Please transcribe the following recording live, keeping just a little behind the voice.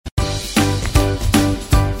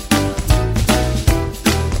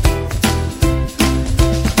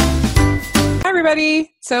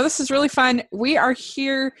everybody. So this is really fun. We are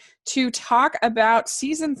here to talk about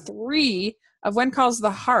season 3 of When Calls the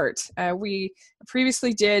Heart. We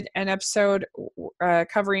previously did an episode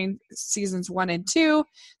covering seasons 1 and 2.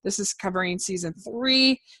 This is covering season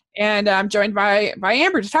 3, and I'm joined by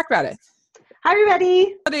Amber to talk about it. Hi,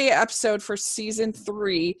 everybody. The episode for season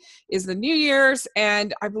 3 is the New Year's,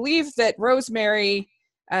 and I believe that Rosemary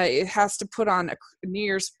it has to put on a New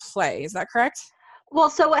Year's play. Is that correct? Well,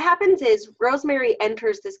 so what happens is Rosemary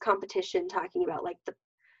enters this competition talking about like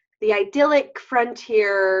the idyllic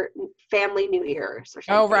frontier family New Year's or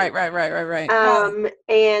something. Oh, right.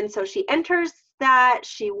 And so she enters that,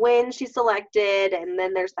 she wins, she's selected, and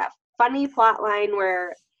then there's that funny plot line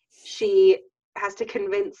where she has to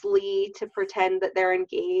convince Lee to pretend that they're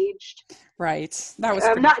engaged. Right. That was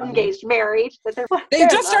not funny. Engaged, married. That they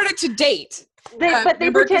just started to date. But they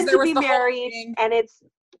pretend to be married, and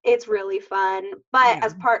it's really fun. But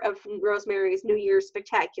as part of Rosemary's New Year's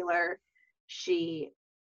spectacular, she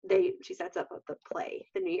sets up the play,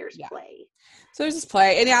 the New Year's play. So there's this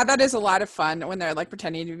play, and that is a lot of fun when they're like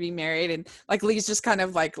pretending to be married, and like Lee's just kind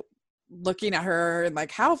of like looking at her and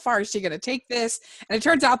like, how far is she going to take this? And it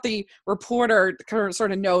turns out the reporter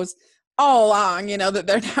sort of knows all along, that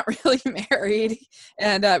they're not really married,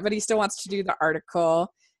 and but he still wants to do the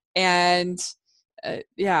article, and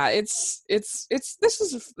this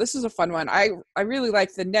is a fun one. I really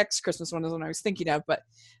like the next Christmas one is what I was thinking of,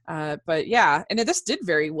 but yeah, and this did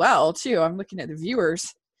very well too. I'm looking at the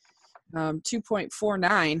viewers,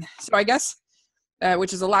 2.49. So I guess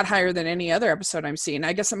which is a lot higher than any other episode I'm seeing.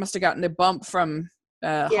 I guess it must have gotten the bump from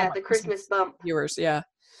the Christmas bump viewers. Yeah.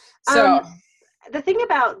 So the thing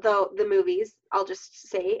about the movies, I'll just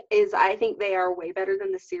say, is I think they are way better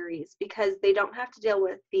than the series because they don't have to deal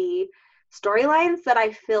with the storylines that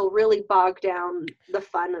I feel really bog down the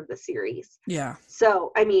fun of the series. Yeah.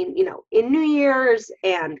 So, I mean, in New Year's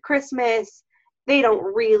and Christmas, they don't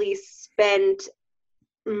really spend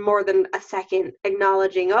more than a second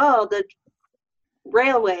acknowledging, the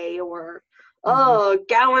railway or,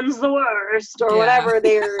 Gowan's the worst or whatever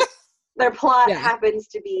their plot happens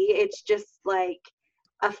to be. It's just like,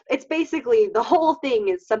 it's basically the whole thing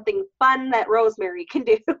is something fun that Rosemary can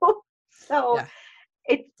do. So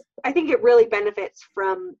I think it really benefits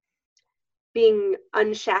from being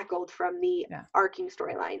unshackled from the arcing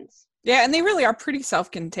storylines. Yeah, and they really are pretty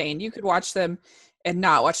self-contained. You could watch them and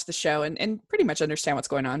not watch the show and pretty much understand what's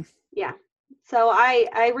going on. Yeah. So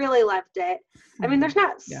I really loved it. I mean, there's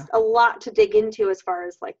not a lot to dig into as far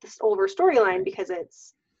as like this over storyline because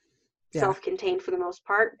it's self-contained for the most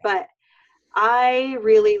part, but I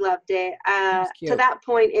really loved it. To that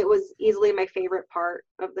point, it was easily my favorite part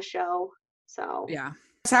of the show. So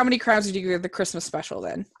So how many crowns did you give the Christmas special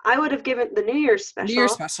then? I would have given the New Year's special. New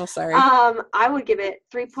Year's special, sorry. I would give it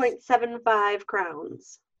 3.75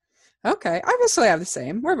 crowns. Okay, I guess I have the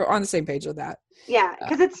same. We're on the same page with that. Yeah,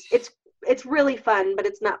 because it's really fun, but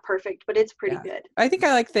it's not perfect, but it's pretty good. I think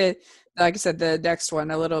I like like I said, the next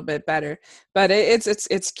one a little bit better, but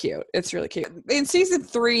it's cute. It's really cute. In season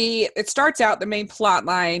 3, it starts out the main plot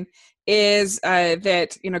line is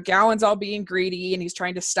that Gowan's all being greedy and he's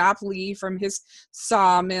trying to stop Lee from his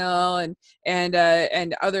sawmill and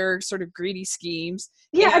other sort of greedy schemes.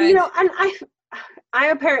 Yeah, and I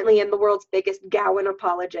apparently am the world's biggest Gowan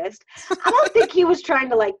apologist. I don't think he was trying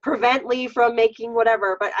to like prevent Lee from making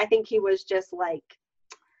whatever, but I think he was just like,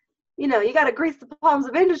 you got to grease the palms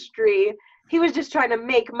of industry. He was just trying to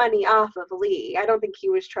make money off of Lee. I don't think he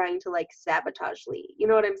was trying to like sabotage Lee. You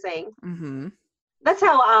know what I'm saying? Mm-hmm. That's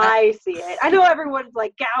how I see it. I know everyone's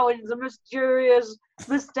like, Gowan's a mysterious,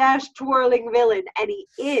 mustache-twirling villain, and he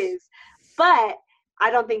is. But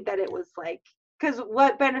I don't think that it was like, because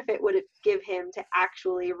what benefit would it give him to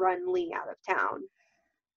actually run Lee out of town?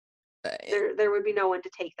 There would be no one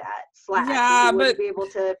to take that slack. Yeah, he wouldn't be able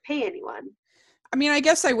to pay anyone. I mean, I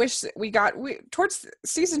guess I wish that we towards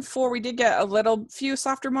season 4, we did get few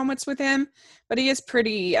softer moments with him, but he is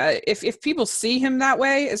pretty, if people see him that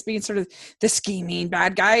way as being sort of the scheming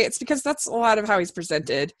bad guy, it's because that's a lot of how he's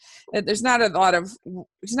presented. He's not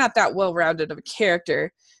that well-rounded of a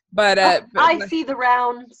character, but I see the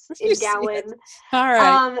rounds in Gowan. All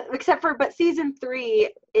right. But season 3,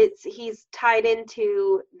 he's tied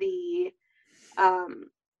into the,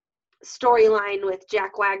 storyline with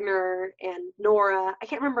Jack Wagner and Nora. I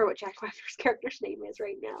can't remember what Jack Wagner's character's name is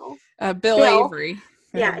right now. Bill Avery.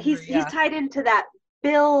 Yeah, he's tied into that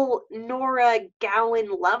Bill, Nora, Gowan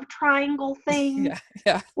love triangle thing.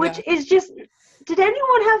 Yeah. Which is just, did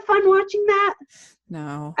anyone have fun watching that?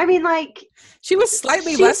 No. I mean, like, She was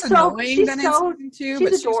slightly less annoying than in so season 2, she's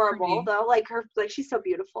but adorable though. Like she's so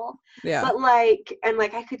beautiful. Yeah. But like, and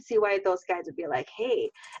like, I could see why those guys would be like, hey.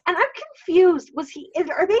 And I'm confused. Are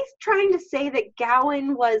they trying to say that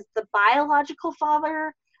Gowan was the biological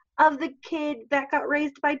father of the kid that got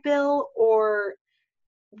raised by Bill, or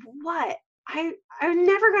what? I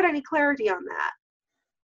never got any clarity on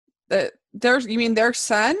that. You mean their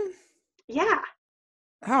son? Yeah.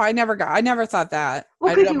 Oh, I never thought that.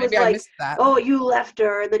 Well, I don't because know, he was maybe I like, missed that. "Oh, you left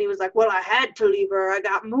her," and then he was like, "Well, I had to leave her. I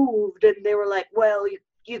got moved," and they were like, "Well,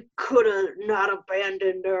 you could have not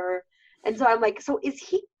abandoned her." And so I'm like, "So is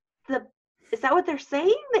that what they're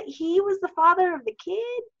saying? That he was the father of the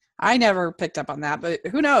kid?" I never picked up on that, but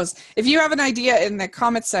who knows? If you have an idea in the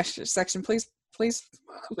comments section, please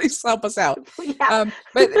help us out. Yeah.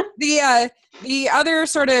 But the other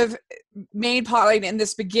sort of main plotline in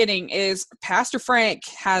this beginning is Pastor Frank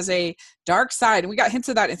has a dark side, and we got hints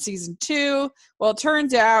of that in season 2. Well, it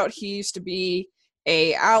turns out he used to be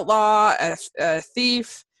a outlaw, a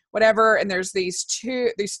thief, whatever. And there's these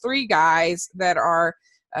 3 guys that are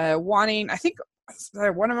wanting. I think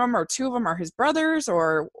one of them or 2 of them are his brothers,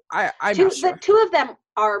 or I'm not sure. The 2 of them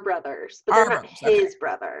are brothers, but they're not his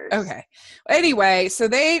brothers. Okay. Anyway, so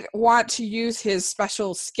they want to use his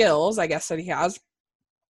special skills, I guess, that he has,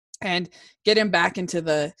 and get him back on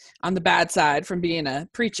the bad side from being a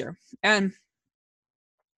preacher. And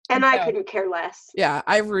I couldn't care less. Yeah,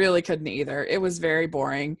 I really couldn't either. It was very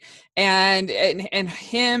boring. And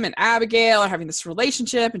him and Abigail are having this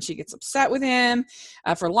relationship, and she gets upset with him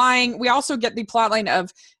for lying. We also get the plotline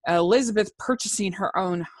of Elizabeth purchasing her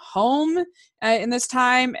own home in this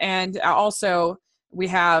time. And also we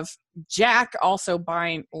have Jack also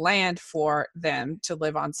buying land for them to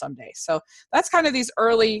live on someday. So that's kind of these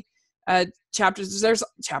early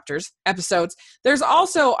episodes. There's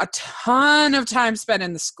also a ton of time spent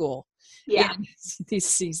in the school. Yeah. In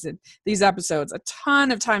these episodes, a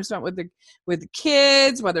ton of time spent with the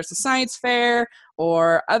kids, whether it's a science fair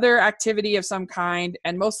or other activity of some kind,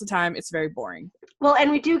 and most of the time it's very boring. Well,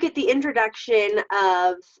 and we do get the introduction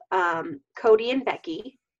of Cody and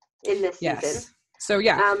Becky in this season. So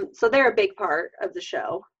yeah. So they're a big part of the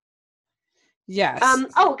show. Yes.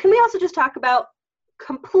 Can we also just talk about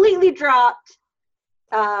completely dropped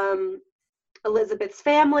Elizabeth's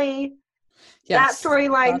family? Yes, that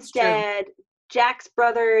storyline's dead. Jack's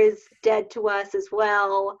brother is dead to us as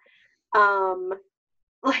well.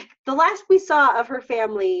 Like the last we saw of her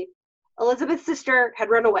family, Elizabeth's sister had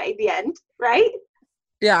run away. The end, right?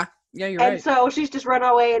 Yeah, you're right. And so she's just run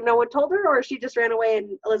away and no one told her, or she just ran away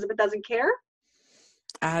and Elizabeth doesn't care?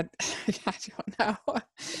 I don't know.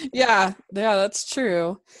 Yeah, that's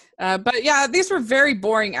true. But yeah, these were very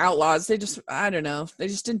boring outlaws. I don't know. They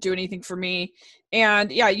just didn't do anything for me.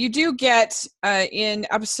 And yeah, you do get in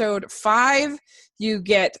episode 5, you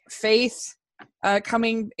get Faith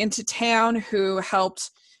coming into town, who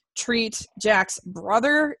helped treat Jack's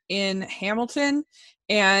brother in Hamilton.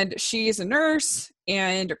 And she's a nurse.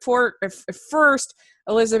 And at first,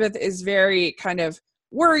 Elizabeth is very kind of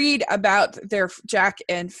worried about their Jack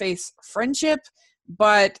and Faith's friendship,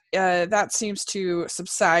 but that seems to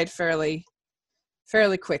subside fairly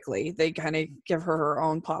quickly. They kind of give her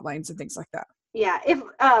own plot lines and things like that. Yeah, if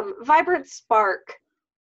Vibrant Spark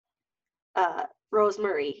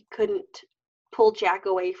Rosemary couldn't pull Jack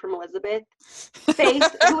away from Elizabeth,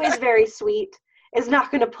 Faith, who is very sweet, is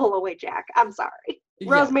not going to pull away Jack. I'm sorry.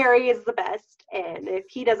 Yeah. Rosemary is the best, and if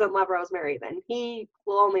he doesn't love Rosemary, then he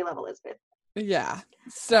will only love Elizabeth. Yeah.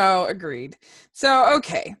 So agreed. So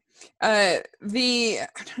okay. I'm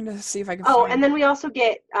trying to see if I can. And then we also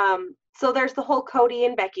get so there's the whole Cody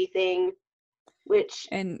and Becky thing, which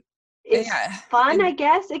is fun. I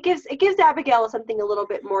guess it gives Abigail something a little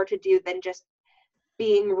bit more to do than just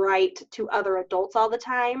being right to other adults all the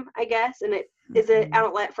time, I guess, and it is an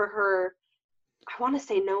outlet for her. I want to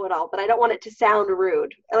say know-it-all, but I don't want it to sound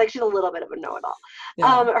rude. Like she's a little bit of a know-it-all.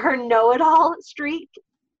 Yeah. Her know-it-all streak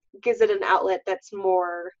gives it an outlet that's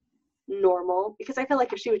more normal, because I feel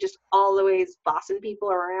like if she was just always bossing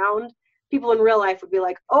people around, people in real life would be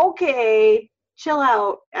like, okay, chill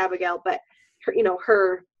out, Abigail. But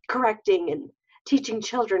her correcting and teaching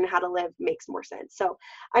children how to live makes more sense. So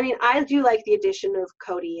I mean, I do like the addition of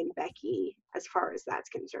Cody and Becky as far as that's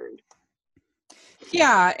concerned.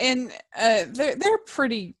 Yeah, and they're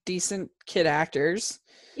pretty decent kid actors.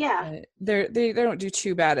 Yeah, they don't do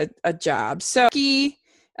too bad a job. So Becky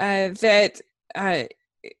has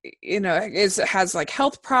like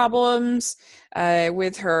health problems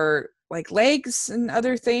with her like legs and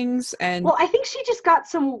other things. And well, I think she just got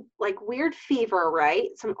some like weird fever, right?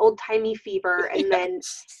 Some old timey fever, and then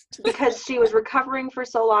because she was recovering for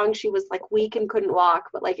so long, she was like weak and couldn't walk,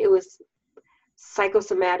 but like it was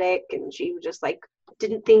psychosomatic, and she just like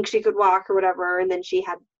didn't think she could walk or whatever, and then she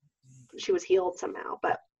was healed somehow,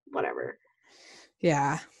 but whatever.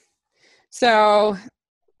 yeah. So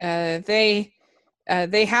they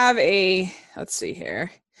have a, let's see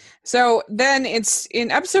here. So then it's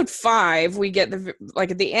in episode 5, we get the,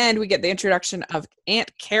 like at the end, we get the introduction of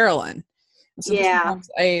Aunt Carolyn. So this becomes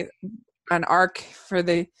an arc for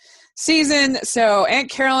the season. So Aunt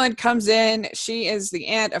Carolyn comes in. She is the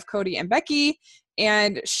aunt of Cody and Becky,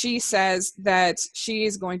 and she says that she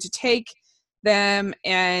is going to take them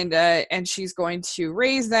and she's going to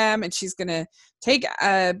raise them, and she's going to take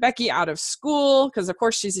Becky out of school because, of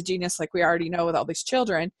course, she's a genius, like we already know with all these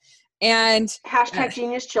children. And hashtag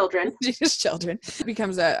genius children. Genius children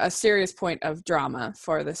becomes a serious point of drama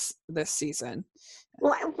for this season.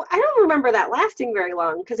 Well, I don't remember that lasting very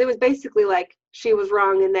long because it was basically like she was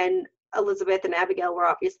wrong, and then Elizabeth and Abigail were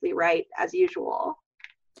obviously right as usual.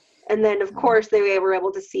 And then, of course, they were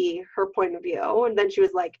able to see her point of view. And then she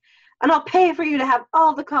was like, and I'll pay for you to have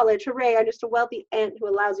all the college. Hooray, I'm just a wealthy aunt who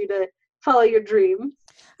allows you to follow your dreams.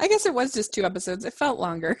 I guess it was just 2 episodes. It felt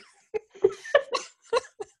longer.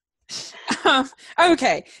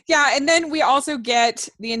 Okay. Yeah, and then we also get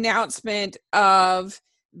the announcement of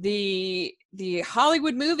the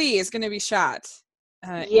Hollywood movie is going to be shot.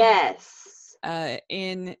 Yes.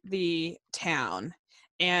 In the town.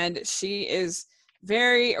 And she is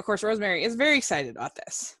of course, Rosemary is very excited about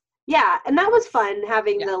this. Yeah, and that was fun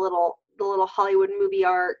having the little Hollywood movie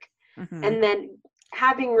arc. Mm-hmm. And then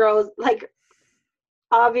having Rose, like,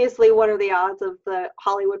 obviously what are the odds of the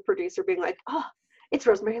Hollywood producer being like, oh, it's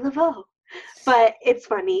Rosemary Laveau. But it's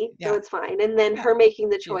funny, so it's fine. And then her making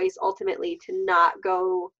the choice ultimately to not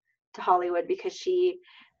go to Hollywood because she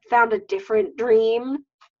found a different dream.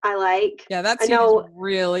 I like. Yeah, that scene is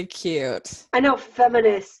really cute. I know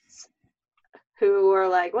feminists who are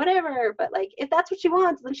like, whatever, but like, if that's what she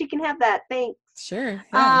wants, then she can have that. Thanks. Sure.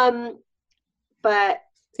 Yeah. But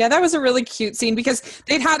yeah, that was a really cute scene because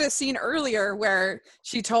they'd had a scene earlier where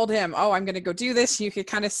she told him, "Oh, I'm going to go do this." You could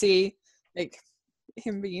kind of see like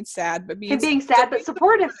him being sad, but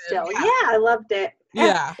supportive still. Yeah, I loved it.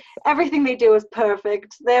 Yeah, everything they do is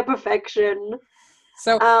perfect. They're perfection.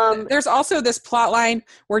 So there's also this plot line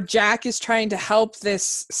where Jack is trying to help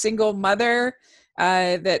this single mother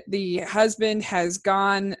that the husband has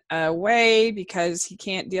gone away because he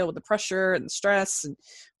can't deal with the pressure and the stress and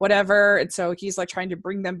whatever. And so he's like trying to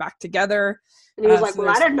bring them back together. And he was like, well,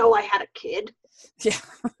 I didn't know I had a kid. Yeah.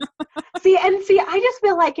 See, I just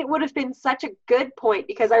feel like it would have been such a good point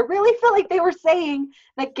because I really feel like they were saying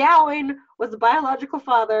that Gowan was the biological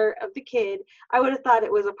father of the kid. I would have thought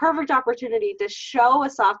it was a perfect opportunity to show a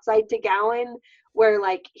soft side to Gowan where,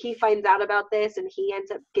 like, he finds out about this and he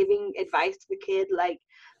ends up giving advice to the kid, like,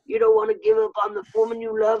 you don't want to give up on the woman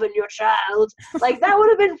you love and your child. Like, that would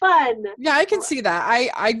have been fun. Yeah, I can see that.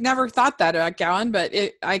 I never thought that about Gowan, but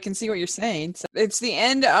I can see what you're saying. So it's the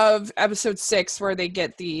end of episode 6 where they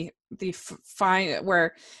get the fine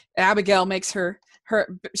where Abigail makes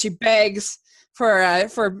she begs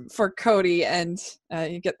for Cody, and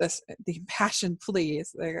you get the impassioned plea,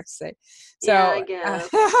 as they say. So yeah, I guess.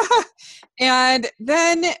 And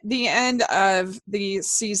then the end of the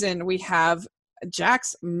season, we have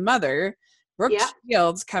Jack's mother, Brooke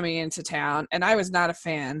Shields, coming into town, and I was not a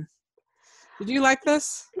fan. Did you like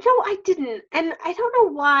this? No, I didn't, and I don't know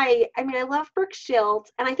why. I mean, I love Brooke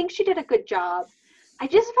Shields, and I think she did a good job. I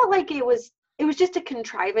just felt like it was just a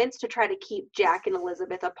contrivance to try to keep Jack and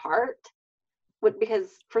Elizabeth apart,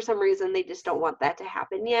 because for some reason they just don't want that to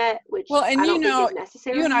happen yet. Which I don't think is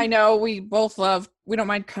necessary. You and I know we both we don't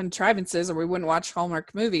mind contrivances, or we wouldn't watch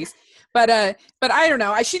Hallmark movies. But I don't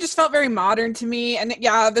know. She just felt very modern to me, and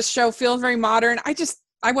the show feels very modern.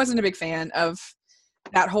 I wasn't a big fan of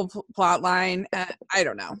that whole plot line. I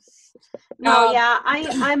don't know. No,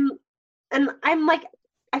 I'm like,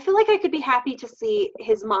 I feel like I could be happy to see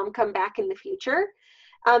his mom come back in the future.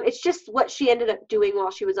 It's just what she ended up doing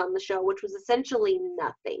while she was on the show, which was essentially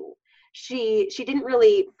nothing. She didn't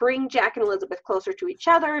really bring Jack and Elizabeth closer to each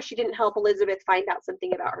other. She didn't help Elizabeth find out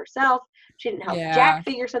something about herself. She didn't help Jack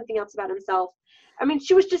figure something else about himself. I mean,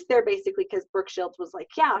 she was just there basically because Brooke Shields was like,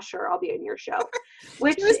 yeah, sure, I'll be in your show.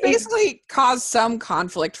 Which was basically caused some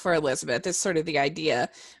conflict for Elizabeth, is sort of the idea.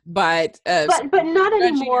 But not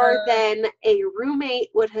any more than a roommate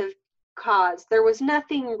would have caused. There was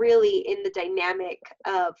nothing really in the dynamic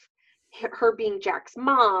of her being Jack's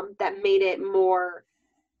mom that made it more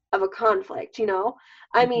of a conflict, you know?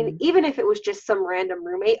 I mean, Mhm. even if it was just some random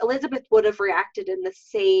roommate, Elizabeth would have reacted in the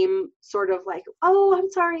same sort of like, oh, I'm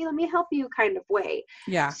sorry, let me help you kind of way.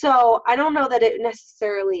 Yeah. So I don't know that it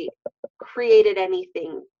necessarily created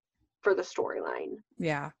anything for the storyline.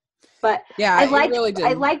 Yeah. But Yeah, it really I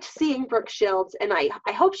didn't. liked seeing Brooke Shields, and I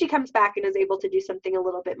hope she comes back and is able to do something a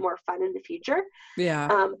little bit more fun in the future.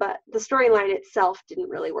 Yeah. But the storyline itself didn't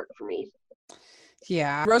really work for me.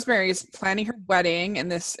 Yeah. Rosemary is planning her wedding,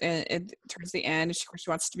 and it towards the end, of course, she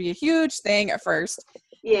wants it to be a huge thing at first,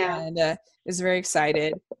 Yeah. and is very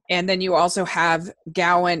excited. And then you also have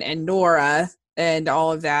Gowan and Nora and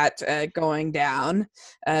all of that going down.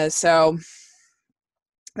 So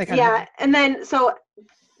they kind of have, Yeah, and then so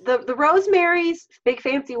the Rosemary's big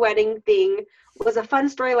fancy wedding thing was a fun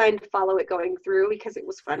storyline to follow it going through because it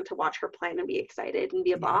was fun to watch her plan and be excited and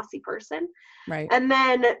be a yeah, bossy person. right. And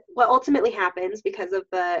then what ultimately happens because of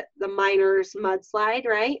the miners mudslide,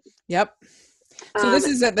 right? Yep. So Um, this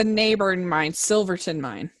is at the neighboring mine, Silverton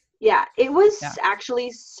mine. yeah, it was Yeah. actually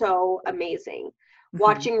so amazing Hmm.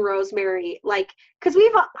 watching Rosemary, like, because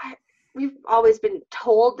we've always been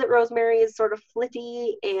told that Rosemary is sort of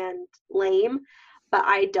flitty and lame, but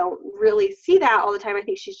I don't really see that all the time. I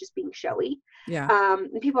think she's just being showy. Yeah.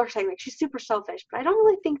 And people are saying like she's super selfish, but I don't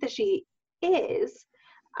really think that she is.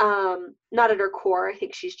 Not at her core. I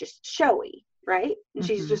think she's just showy, right? And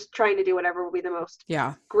she's Hmm. just trying to do whatever will be the most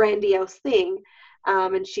Yeah. grandiose thing.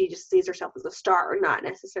 And she just sees herself as a star, not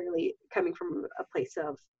necessarily coming from a place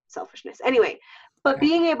of selfishness. Anyway, but Yeah.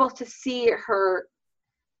 being able to see her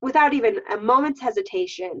without even a moment's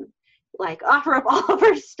hesitation, like offer up all of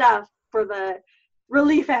her stuff for the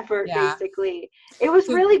relief effort, Yeah. basically. It was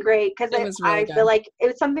So really great because it was really I feel good. like it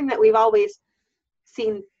was something that we've always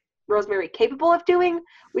seen Rosemary capable of doing.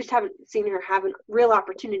 We just haven't seen her have a real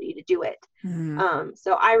opportunity to do it. Hmm.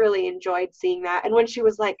 So I really enjoyed seeing that. And when she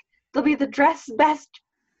was like, "They'll be the dress best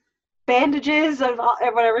bandages of all,"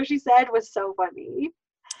 whatever she said was so funny.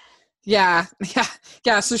 Yeah, yeah,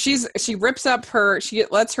 yeah. So she rips up she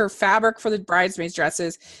lets her fabric for the bridesmaids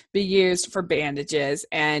dresses be used for bandages,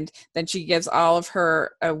 and then she gives all of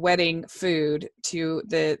her wedding food to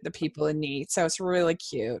the people in need. So it's really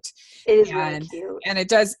cute, It is really and cute, it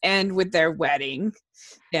does end with their wedding, which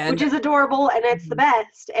and is adorable, and it's the mhm,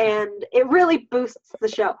 best, and it really boosts the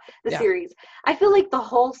show, the yeah, series. I feel like the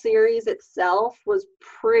whole series itself was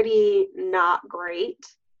pretty not great.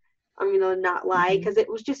 I'm gonna not lie, hmm, because it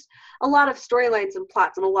was just a lot of storylines and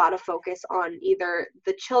plots and a lot of focus on either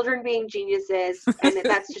the children being geniuses, and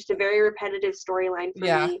that's just a very repetitive storyline for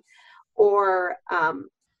yeah, me, or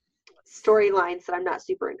storylines that I'm not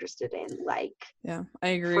super interested in, like yeah. I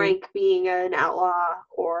agree. Frank being an outlaw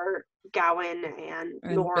or Gowan and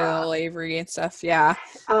And Nora. Bill Avery and stuff. Yeah,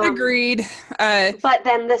 Um, agreed. Uh, but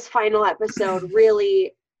then this final episode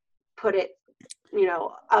really put it,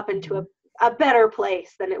 up into mhm, a better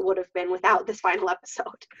place than it would have been without this final episode.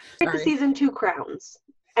 Get the sorry. season 2 crowns.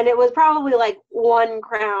 And it was probably like 1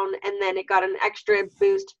 crown, and then it got an extra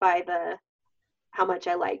boost by the how much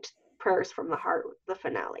I liked Prayers from the Heart, the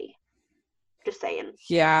finale. Just saying.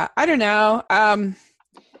 Yeah, I don't know. I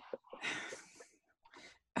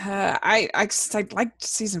liked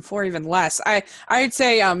season 4 even less. I'd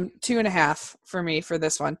say 2.5 for me for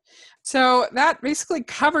this one. So that basically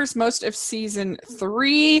covers most of season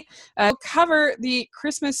 3. We'll cover the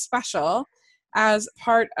Christmas special as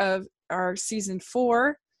part of our season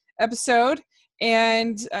 4 episode,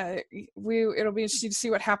 and it'll be interesting to see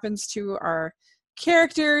what happens to our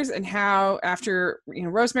characters and how after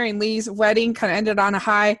Rosemary and Lee's wedding kind of ended on a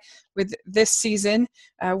high with this season.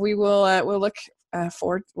 We'll look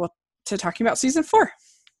forward to talking about season 4.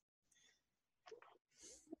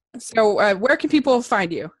 So, where can people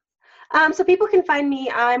find you? So people can find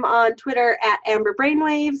me. I'm on Twitter at Amber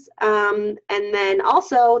Brainwaves. And then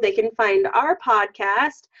also they can find our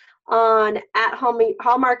podcast on at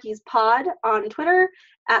Hallmarkies Pod on Twitter,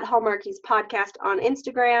 at Hallmarkies Podcast on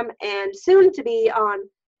Instagram, and soon to be on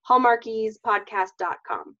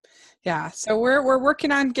hallmarkiespodcast.com. Yeah, so we're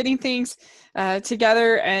working on getting things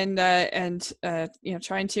together and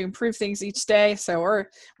trying to improve things each day. So we're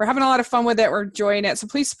having a lot of fun with it. We're enjoying it. So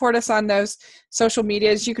please support us on those social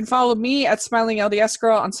medias. You can follow me at Smiling LDS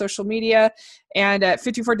Girl on social media, and at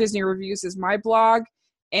 54 Disney Reviews is my blog.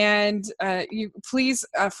 And you please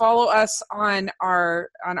follow us on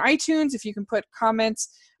iTunes. If you can put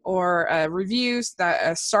comments or reviews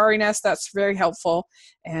that starring us, that's very helpful.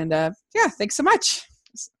 And thanks so much.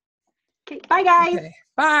 Okay, bye guys. Okay,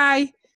 bye.